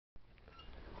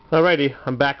Alrighty,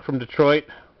 I'm back from Detroit,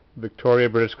 Victoria,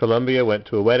 British Columbia. Went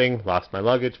to a wedding, lost my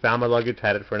luggage, found my luggage,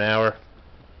 had it for an hour,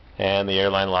 and the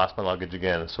airline lost my luggage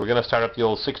again. So we're going to start up the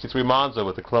old 63 Monza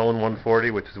with the Clone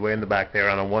 140, which is way in the back there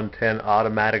on a 110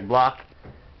 automatic block.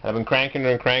 I've been cranking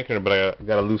her, but I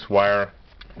got a loose wire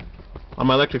on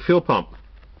my electric fuel pump.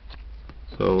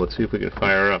 So let's see if we can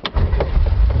fire her up.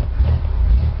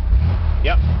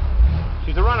 Yep,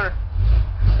 she's a runner.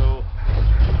 So,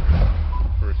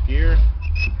 first gear.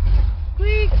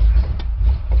 Squeak!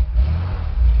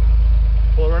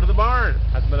 Pull her out of the barn.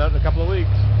 Hasn't been out in a couple of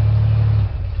weeks.